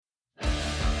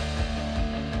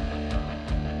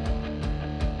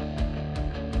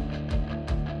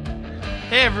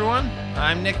Hey everyone,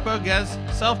 I'm Nick Boguez,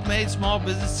 self-made small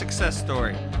business success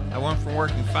story. I went from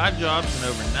working 5 jobs and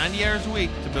over 90 hours a week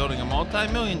to building a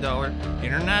multi-million-dollar,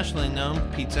 internationally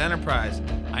known pizza enterprise.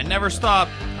 I never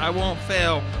stopped. I won't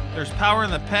fail. There's power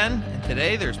in the pen, and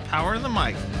today there's power in the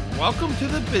mic. Welcome to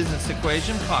the Business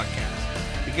Equation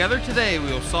Podcast. Together today we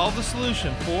will solve the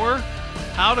solution for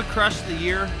how to crush the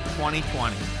year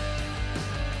 2020.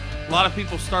 A lot of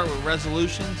people start with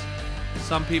resolutions.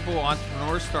 Some people,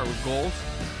 entrepreneurs, start with goals.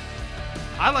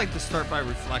 I like to start by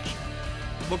reflection.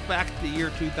 Look back at the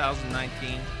year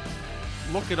 2019.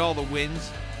 Look at all the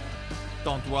wins.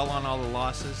 Don't dwell on all the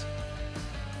losses.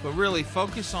 But really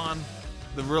focus on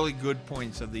the really good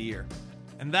points of the year.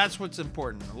 And that's what's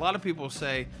important. A lot of people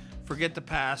say, forget the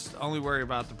past, only worry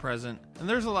about the present. And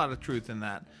there's a lot of truth in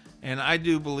that. And I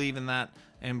do believe in that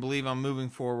and believe I'm moving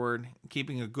forward,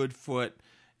 keeping a good foot,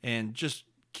 and just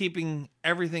keeping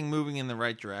everything moving in the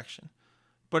right direction.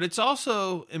 But it's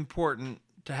also important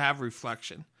to have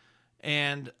reflection.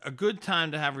 And a good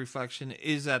time to have reflection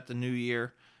is at the new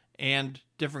year and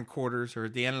different quarters or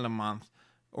at the end of the month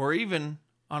or even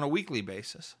on a weekly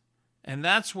basis. And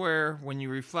that's where when you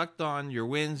reflect on your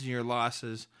wins and your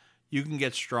losses, you can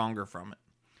get stronger from it.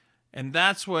 And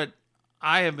that's what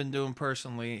I have been doing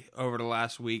personally over the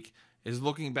last week, is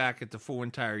looking back at the full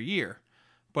entire year.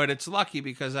 But it's lucky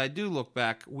because I do look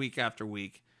back week after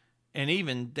week and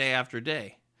even day after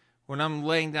day. When I'm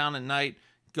laying down at night,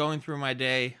 going through my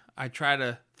day, I try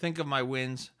to think of my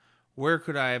wins, where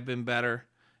could I have been better,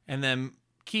 and then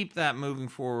keep that moving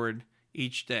forward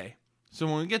each day. So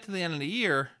when we get to the end of the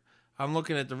year, I'm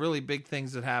looking at the really big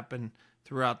things that happen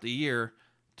throughout the year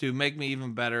to make me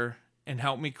even better and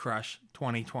help me crush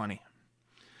 2020.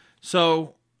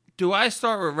 So do I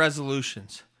start with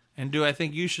resolutions? And do I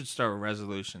think you should start with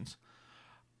resolutions?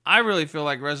 I really feel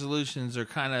like resolutions are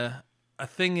kind of a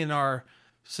thing in our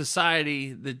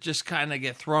society that just kind of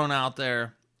get thrown out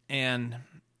there, and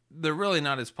they're really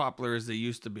not as popular as they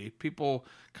used to be. People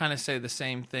kind of say the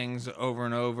same things over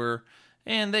and over,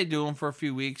 and they do them for a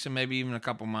few weeks and maybe even a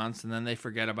couple months, and then they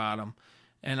forget about them.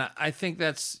 And I think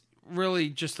that's really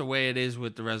just the way it is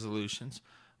with the resolutions.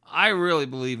 I really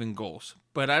believe in goals,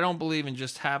 but I don't believe in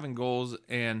just having goals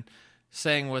and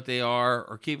saying what they are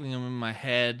or keeping them in my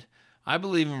head. I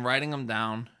believe in writing them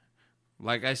down,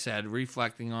 like I said,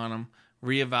 reflecting on them,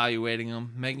 reevaluating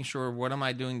them, making sure what am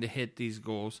I doing to hit these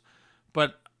goals.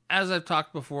 But as I've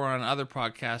talked before on other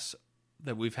podcasts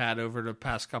that we've had over the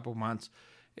past couple months,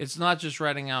 it's not just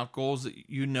writing out goals that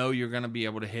you know you're going to be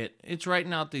able to hit. It's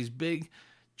writing out these big,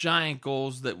 giant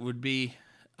goals that would be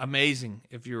amazing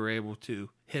if you were able to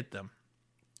hit them.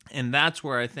 And that's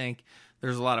where I think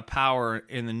there's a lot of power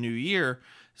in the new year,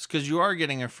 is because you are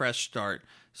getting a fresh start.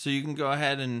 So you can go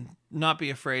ahead and not be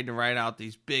afraid to write out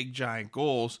these big, giant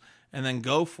goals and then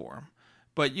go for them.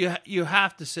 But you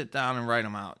have to sit down and write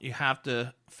them out. You have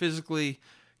to physically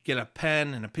get a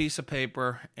pen and a piece of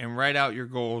paper and write out your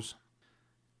goals.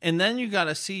 And then you got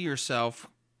to see yourself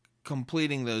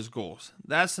completing those goals.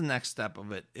 That's the next step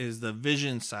of it, is the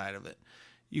vision side of it.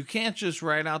 You can't just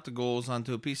write out the goals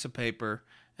onto a piece of paper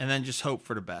and then just hope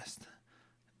for the best.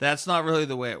 That's not really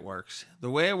the way it works. The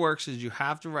way it works is you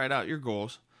have to write out your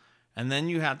goals, and then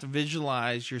you have to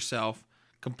visualize yourself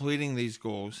completing these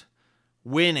goals,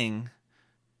 winning,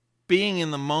 being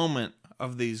in the moment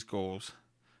of these goals,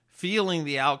 feeling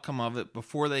the outcome of it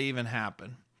before they even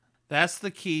happen. That's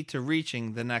the key to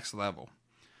reaching the next level.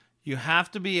 You have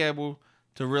to be able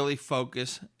to really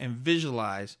focus and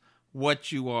visualize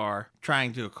what you are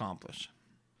trying to accomplish.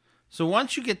 So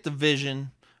once you get the vision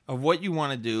of what you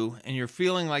want to do and you're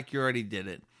feeling like you already did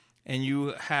it and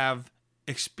you have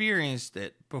experienced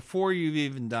it before you've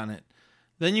even done it,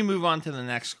 then you move on to the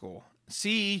next goal.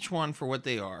 See each one for what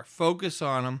they are. Focus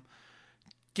on them.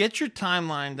 Get your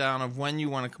timeline down of when you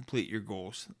want to complete your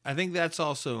goals. I think that's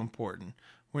also important.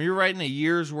 When you're writing a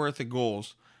year's worth of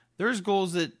goals, there's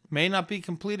goals that may not be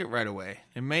completed right away.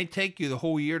 It may take you the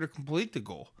whole year to complete the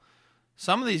goal.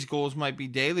 Some of these goals might be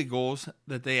daily goals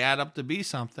that they add up to be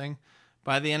something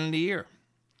by the end of the year.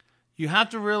 You have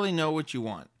to really know what you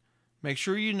want. Make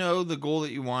sure you know the goal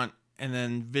that you want and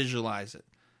then visualize it.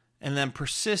 And then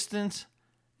persistence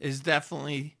is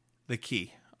definitely the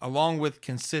key, along with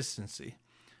consistency.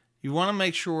 You want to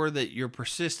make sure that you're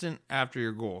persistent after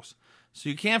your goals. So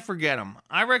you can't forget them.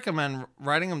 I recommend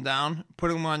writing them down,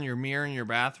 putting them on your mirror in your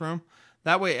bathroom.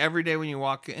 That way every day when you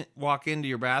walk into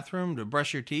your bathroom to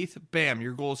brush your teeth, bam,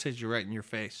 your goals hit you right in your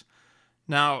face.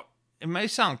 Now, it may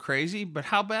sound crazy, but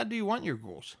how bad do you want your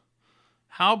goals?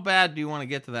 How bad do you want to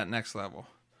get to that next level?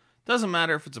 Doesn't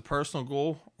matter if it's a personal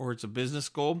goal or it's a business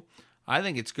goal. I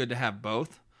think it's good to have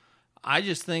both. I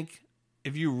just think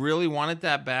if you really want it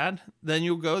that bad, then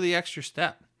you'll go the extra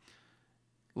step.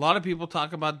 A lot of people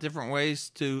talk about different ways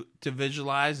to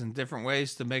visualize and different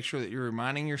ways to make sure that you're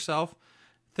reminding yourself.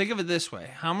 Think of it this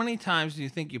way. How many times do you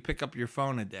think you pick up your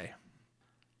phone a day?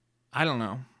 I don't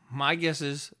know. My guess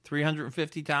is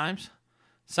 350 times.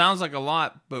 Sounds like a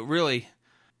lot, but really,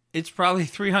 it's probably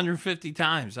 350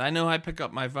 times. I know I pick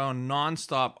up my phone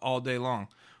nonstop all day long.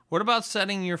 What about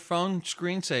setting your phone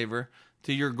screensaver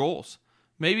to your goals?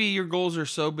 Maybe your goals are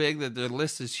so big that the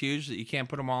list is huge that you can't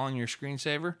put them all in your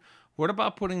screensaver. What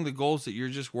about putting the goals that you're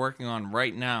just working on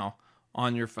right now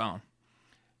on your phone?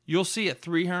 You'll see it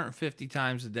 350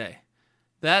 times a day.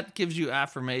 That gives you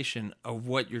affirmation of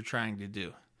what you're trying to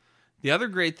do. The other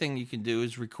great thing you can do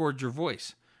is record your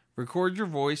voice. Record your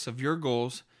voice of your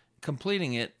goals,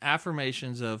 completing it,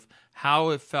 affirmations of how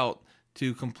it felt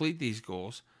to complete these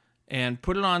goals, and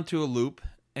put it onto a loop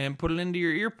and put it into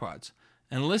your earpods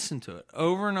and listen to it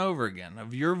over and over again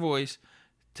of your voice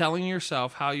telling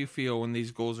yourself how you feel when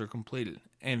these goals are completed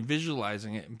and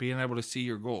visualizing it and being able to see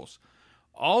your goals.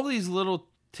 All these little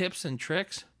tips and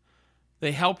tricks,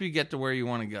 they help you get to where you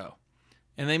want to go.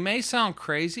 And they may sound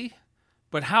crazy,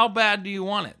 but how bad do you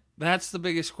want it? That's the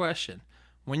biggest question.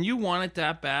 When you want it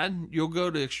that bad, you'll go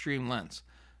to extreme lengths.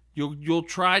 You'll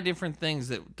try different things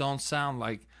that don't sound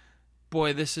like,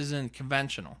 boy, this isn't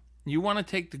conventional. You want to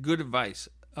take the good advice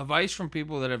from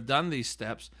people that have done these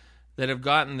steps, that have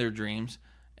gotten their dreams,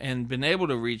 and been able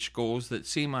to reach goals that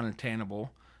seem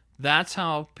unattainable. That's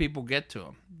how people get to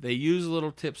them. They use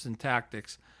little tips and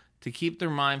tactics to keep their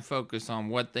mind focused on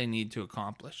what they need to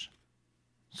accomplish.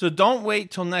 So don't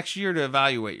wait till next year to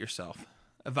evaluate yourself.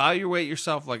 Evaluate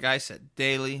yourself, like I said,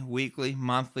 daily, weekly,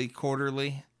 monthly,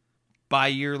 quarterly,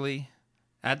 bi-yearly,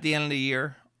 at the end of the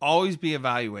year. Always be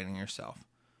evaluating yourself.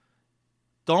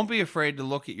 Don't be afraid to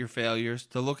look at your failures,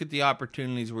 to look at the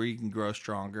opportunities where you can grow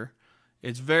stronger.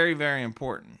 It's very, very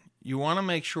important. You want to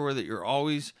make sure that you're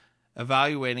always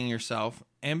evaluating yourself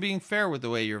and being fair with the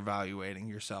way you're evaluating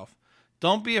yourself.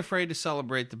 Don't be afraid to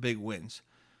celebrate the big wins.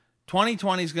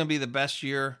 2020 is going to be the best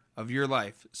year of your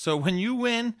life. So when you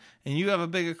win and you have a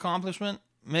big accomplishment,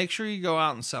 make sure you go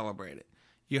out and celebrate it.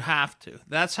 You have to.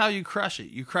 That's how you crush it.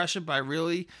 You crush it by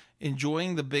really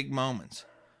enjoying the big moments.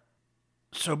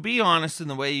 So be honest in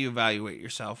the way you evaluate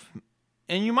yourself.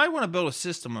 And you might want to build a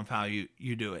system of how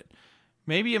you do it.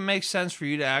 Maybe it makes sense for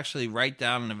you to actually write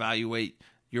down and evaluate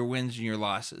your wins and your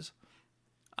losses.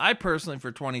 I personally,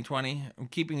 for 2020, am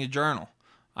keeping a journal.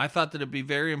 I thought that it'd be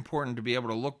very important to be able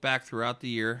to look back throughout the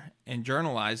year and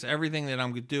journalize everything that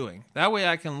I'm doing. That way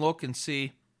I can look and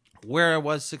see where I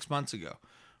was 6 months ago,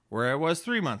 where I was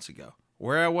 3 months ago,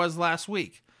 where I was last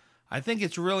week. I think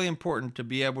it's really important to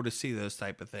be able to see those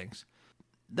type of things.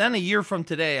 Then a year from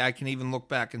today, I can even look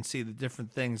back and see the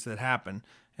different things that happened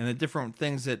and the different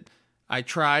things that I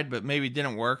tried but maybe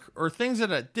didn't work, or things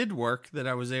that did work that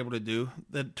I was able to do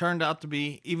that turned out to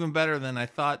be even better than I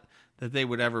thought that they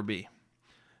would ever be.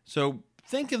 So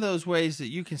think of those ways that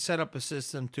you can set up a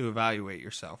system to evaluate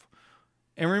yourself.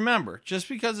 And remember, just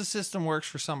because a system works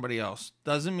for somebody else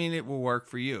doesn't mean it will work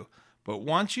for you. But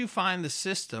once you find the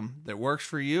system that works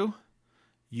for you,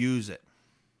 use it.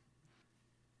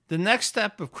 The next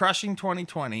step of crushing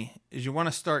 2020 is you want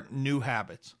to start new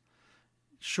habits.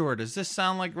 Sure, does this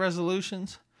sound like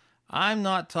resolutions? I'm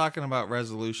not talking about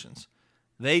resolutions.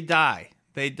 They die.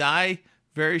 They die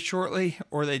very shortly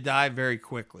or they die very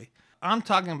quickly. I'm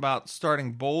talking about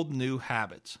starting bold new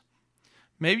habits.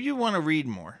 Maybe you want to read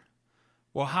more.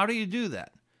 Well, how do you do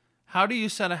that? How do you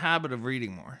set a habit of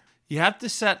reading more? You have to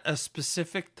set a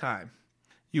specific time.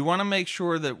 You want to make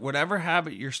sure that whatever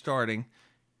habit you're starting,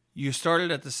 you start it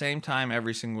at the same time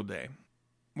every single day.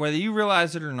 Whether you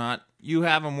realize it or not, you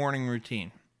have a morning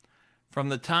routine. From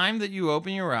the time that you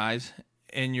open your eyes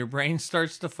and your brain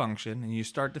starts to function and you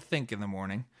start to think in the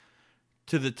morning,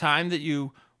 to the time that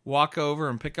you walk over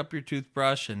and pick up your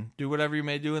toothbrush and do whatever you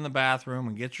may do in the bathroom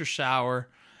and get your shower,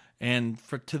 and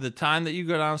to the time that you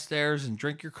go downstairs and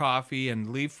drink your coffee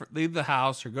and leave the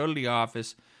house or go to the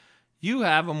office, you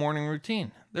have a morning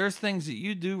routine. There's things that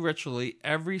you do ritually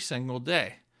every single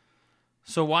day.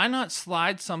 So why not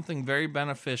slide something very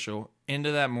beneficial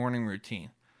into that morning routine?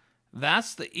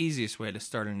 That's the easiest way to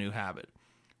start a new habit.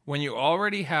 When you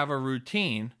already have a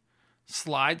routine,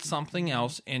 slide something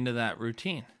else into that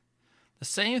routine. The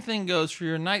same thing goes for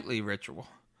your nightly ritual.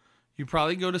 You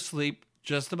probably go to sleep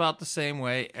just about the same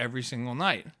way every single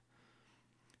night.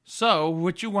 So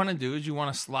what you want to do is you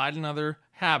want to slide another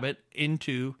habit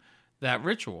into that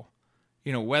ritual.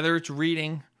 Whether it's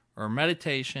reading or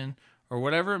meditation or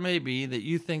whatever it may be that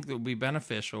you think that will be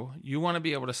beneficial, you want to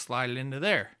be able to slide it into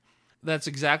there. That's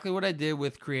exactly what I did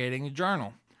with creating a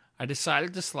journal. I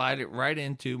decided to slide it right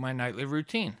into my nightly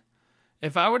routine.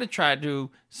 If I would have tried to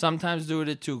sometimes do it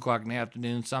at 2 o'clock in the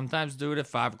afternoon, sometimes do it at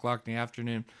 5 o'clock in the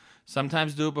afternoon,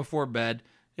 sometimes do it before bed,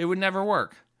 it would never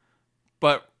work.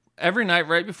 But every night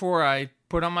right before I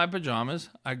put on my pajamas,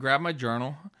 I grab my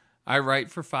journal, I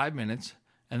write for 5 minutes,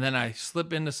 and then I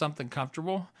slip into something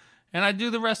comfortable, and I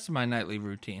do the rest of my nightly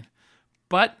routine.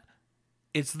 But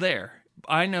it's there.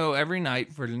 I know every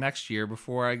night for the next year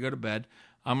before I go to bed,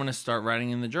 I'm going to start writing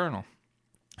in the journal.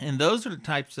 And those are the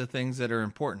types of things that are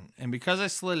important. And because I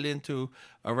slid it into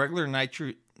a regular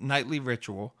nightly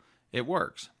ritual, it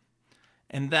works.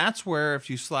 And that's where if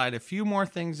you slide a few more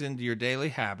things into your daily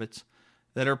habits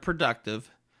that are productive,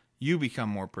 you become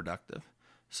more productive.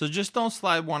 So just don't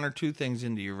slide 1 or 2 things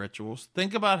into your rituals.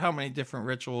 Think about how many different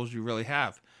rituals you really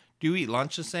have. Do you eat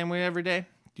lunch the same way every day?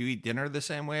 Do you eat dinner the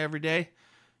same way every day?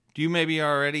 Do you maybe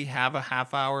already have a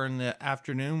half hour in the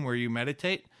afternoon where you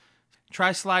meditate?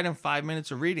 Try sliding 5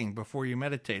 minutes of reading before you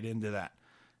meditate into that.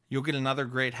 You'll get another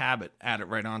great habit, add it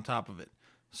right on top of it.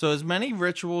 So as many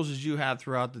rituals as you have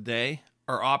throughout the day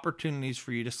are opportunities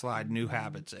for you to slide new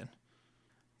habits in.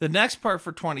 The next part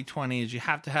for 2020 is you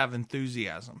have to have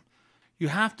enthusiasm. You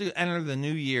have to enter the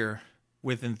new year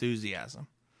with enthusiasm.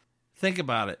 Think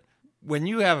about it. When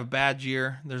you have a bad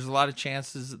year, there's a lot of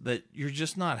chances that you're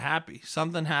just not happy.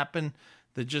 Something happened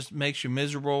that just makes you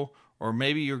miserable, or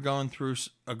maybe you're going through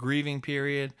a grieving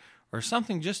period, or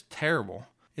something just terrible.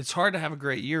 It's hard to have a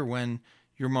great year when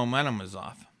your momentum is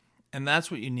off. And that's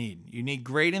what you need. You need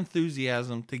great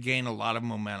enthusiasm to gain a lot of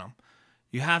momentum.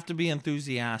 You have to be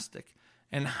enthusiastic.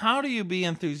 And how do you be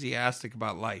enthusiastic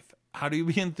about life? How do you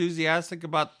be enthusiastic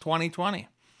about 2020?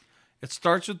 It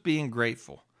starts with being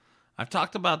grateful. I've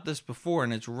talked about this before,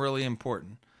 and it's really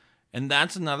important. And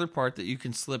that's another part that you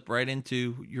can slip right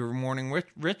into your morning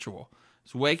ritual.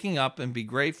 It's waking up and be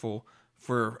grateful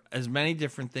for as many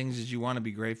different things as you want to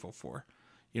be grateful for.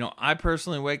 You know, I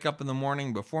personally wake up in the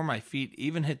morning before my feet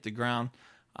even hit the ground.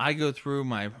 I go through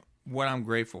what I'm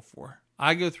grateful for.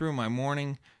 I go through my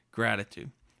morning gratitude,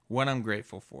 what I'm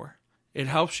grateful for. It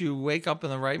helps you wake up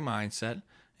in the right mindset,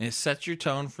 and it sets your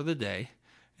tone for the day.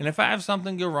 And if I have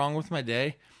something go wrong with my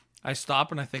day, I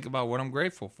stop and I think about what I'm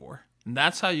grateful for. And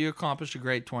that's how you accomplish a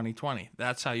great 2020.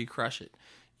 That's how you crush it.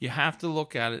 You have to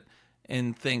look at it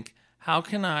and think, how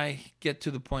can I get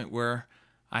to the point where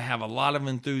I have a lot of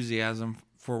enthusiasm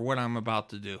for what I'm about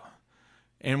to do?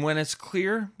 And when it's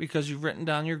clear, because you've written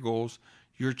down your goals,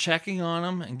 you're checking on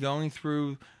them and going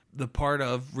through the part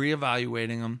of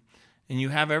reevaluating them, and you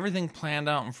have everything planned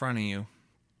out in front of you,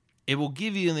 it will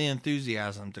give you the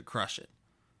enthusiasm to crush it.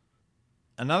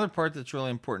 Another part that's really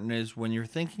important is when you're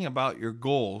thinking about your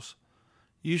goals,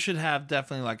 you should have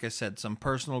definitely, like I said, some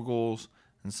personal goals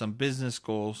and some business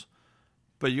goals,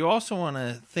 but you also want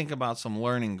to think about some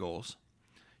learning goals.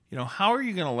 You know, how are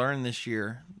you going to learn this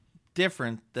year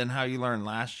different than how you learned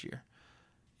last year?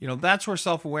 You know, that's where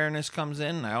self-awareness comes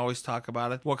in, and I always talk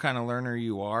about it, what kind of learner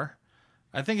you are.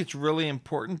 I think it's really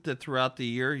important that throughout the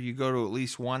year you go to at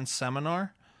least one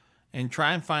seminar and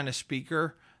try and find a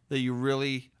speaker that you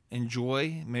really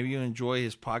enjoy. Maybe you enjoy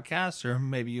his podcast, or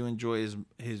maybe you enjoy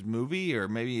his movie, or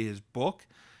maybe his book.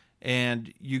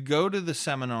 And you go to the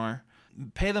seminar,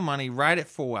 pay the money, write it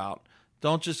full out.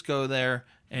 Don't just go there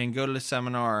and go to the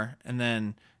seminar and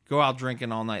then go out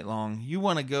drinking all night long. You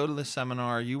want to go to the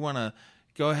seminar. You want to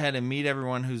go ahead and meet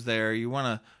everyone who's there. You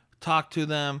want to talk to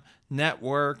them,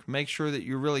 network, make sure that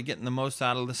you're really getting the most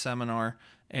out of the seminar.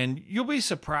 And you'll be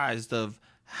surprised of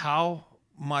how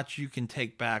much you can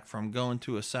take back from going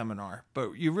to a seminar.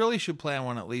 But you really should plan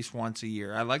one at least once a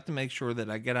year. I like to make sure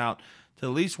that I get out to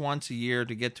at least once a year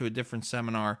to get to a different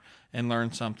seminar and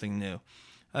learn something new.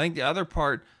 I think the other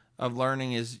part of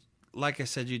learning is, like I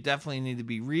said, you definitely need to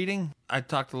be reading. I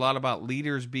talked a lot about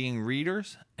leaders being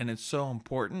readers, and it's so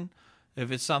important.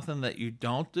 If it's something that you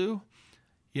don't do,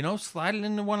 you know, slide it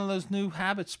into one of those new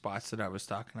habit spots that I was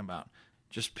talking about.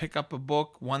 Just pick up a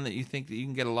book, one that you think that you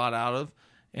can get a lot out of,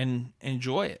 and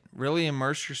enjoy it. Really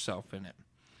immerse yourself in it.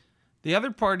 The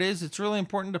other part is it's really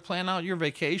important to plan out your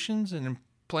vacations and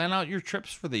plan out your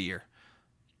trips for the year.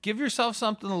 Give yourself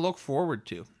something to look forward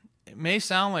to. It may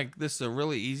sound like this is a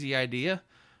really easy idea,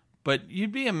 but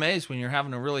you'd be amazed when you're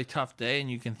having a really tough day and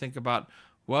you can think about,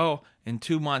 well, in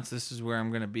 2 months, this is where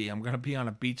I'm going to be. I'm going to be on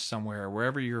a beach somewhere,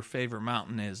 wherever your favorite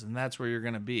mountain is, and that's where you're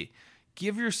going to be.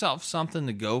 Give yourself something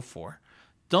to go for.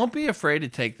 Don't be afraid to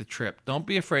take the trip. Don't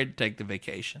be afraid to take the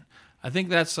vacation. I think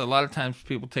that's a lot of times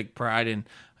people take pride in,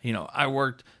 you know, I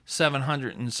worked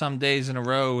 700 and some days in a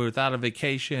row without a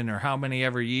vacation, or how many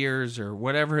ever years, or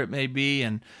whatever it may be.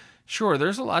 And sure,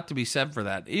 there's a lot to be said for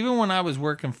that. Even when I was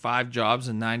working 5 jobs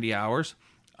in 90 hours,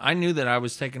 I knew that I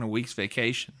was taking a week's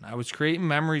vacation. I was creating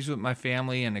memories with my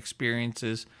family and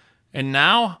experiences. And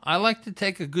now I like to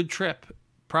take a good trip,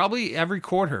 probably every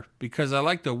quarter, because I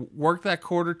like to work that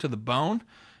quarter to the bone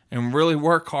and really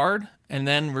work hard and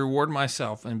then reward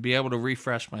myself and be able to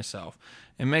refresh myself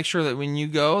and make sure that when you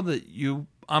go that you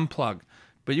unplug.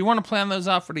 But you want to plan those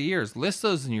out for the years. List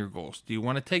those in your goals. Do you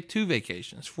want to take 2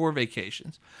 vacations, 4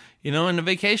 vacations? And the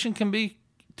vacation can be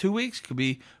 2 weeks, could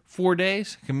be 4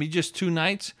 days, can be just 2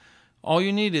 nights. All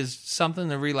you need is something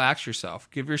to relax yourself.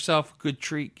 Give yourself a good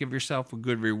treat. Give yourself a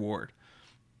good reward.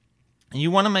 And you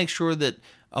want to make sure that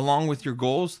along with your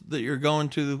goals that you're going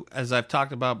to, as I've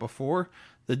talked about before,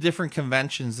 the different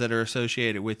conventions that are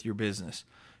associated with your business.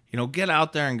 Get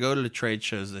out there and go to the trade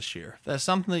shows this year. If that's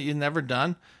something that you've never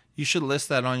done, you should list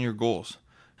that on your goals.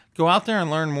 Go out there and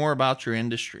learn more about your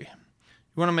industry.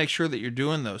 You want to make sure that you're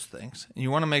doing those things. And you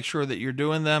want to make sure that you're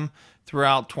doing them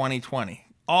throughout 2020.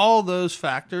 All those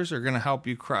factors are going to help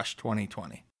you crush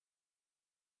 2020.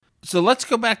 So let's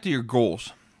go back to your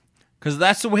goals, because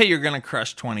that's the way you're going to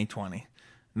crush 2020.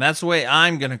 And that's the way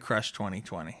I'm going to crush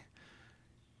 2020.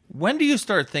 When do you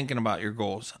start thinking about your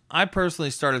goals? I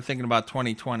personally started thinking about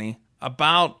 2020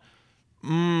 about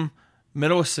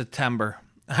middle of September.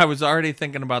 I was already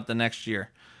thinking about the next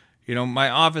year. My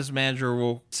office manager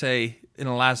will say in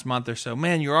the last month or so,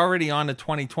 man, you're already on to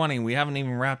 2020. We haven't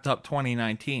even wrapped up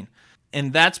 2019.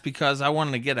 And that's because I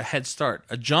wanted to get a head start,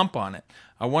 a jump on it.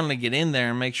 I wanted to get in there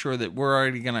and make sure that we're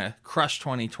already going to crush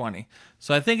 2020.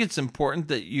 So I think it's important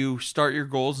that you start your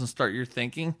goals and start your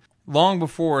thinking long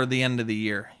before the end of the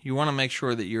year. You want to make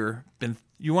sure that you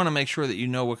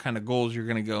know what kind of goals you're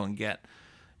going to go and get.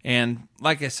 And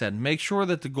like I said, make sure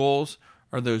that the goals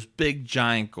are those big,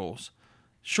 giant goals.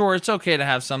 Sure, it's okay to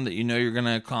have some that you know you're going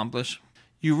to accomplish.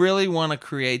 You really want to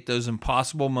create those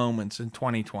impossible moments in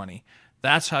 2020.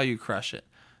 That's how you crush it.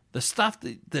 The stuff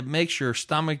that makes your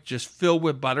stomach just filled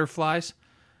with butterflies,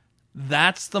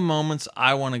 that's the moments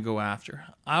I want to go after.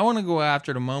 I want to go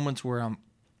after the moments where I'm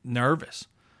nervous.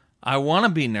 I want to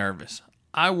be nervous.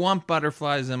 I want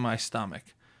butterflies in my stomach,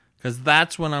 because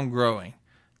that's when I'm growing.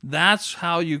 That's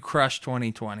how you crush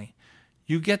 2020.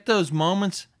 You get those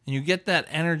moments and you get that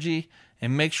energy,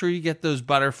 and make sure you get those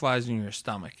butterflies in your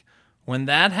stomach. When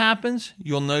that happens,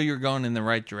 you'll know you're going in the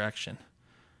right direction.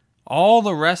 All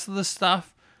the rest of the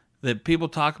stuff that people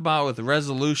talk about with the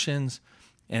resolutions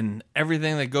and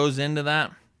everything that goes into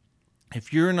that,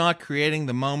 if you're not creating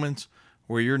the moments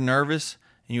where you're nervous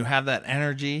and you have that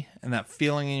energy and that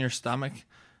feeling in your stomach,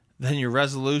 then your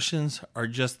resolutions are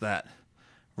just that,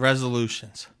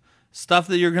 resolutions. Stuff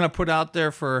that you're going to put out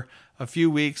there for a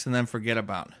few weeks and then forget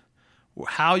about.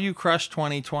 How you crush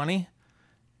 2020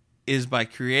 is by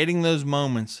creating those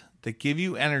moments that give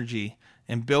you energy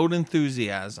and build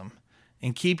enthusiasm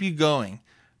and keep you going,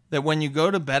 that when you go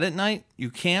to bed at night, you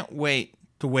can't wait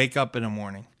to wake up in the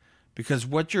morning, because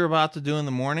what you're about to do in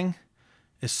the morning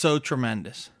is so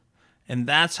tremendous. And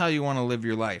that's how you want to live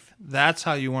your life. That's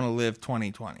how you want to live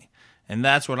 2020. And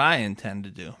that's what I intend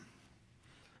to do.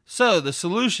 So the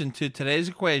solution to today's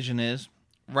equation is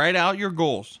write out your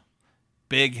goals,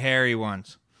 big hairy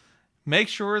ones. Make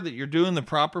sure that you're doing the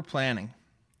proper planning.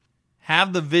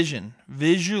 Have the vision.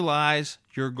 Visualize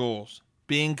your goals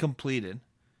being completed.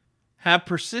 Have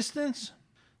persistence.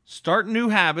 Start new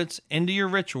habits into your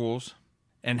rituals.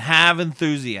 And have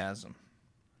enthusiasm.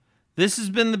 This has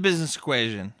been The Business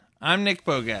Equation. I'm Nick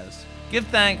Bogues. Give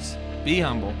thanks, be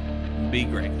humble, and be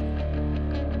great.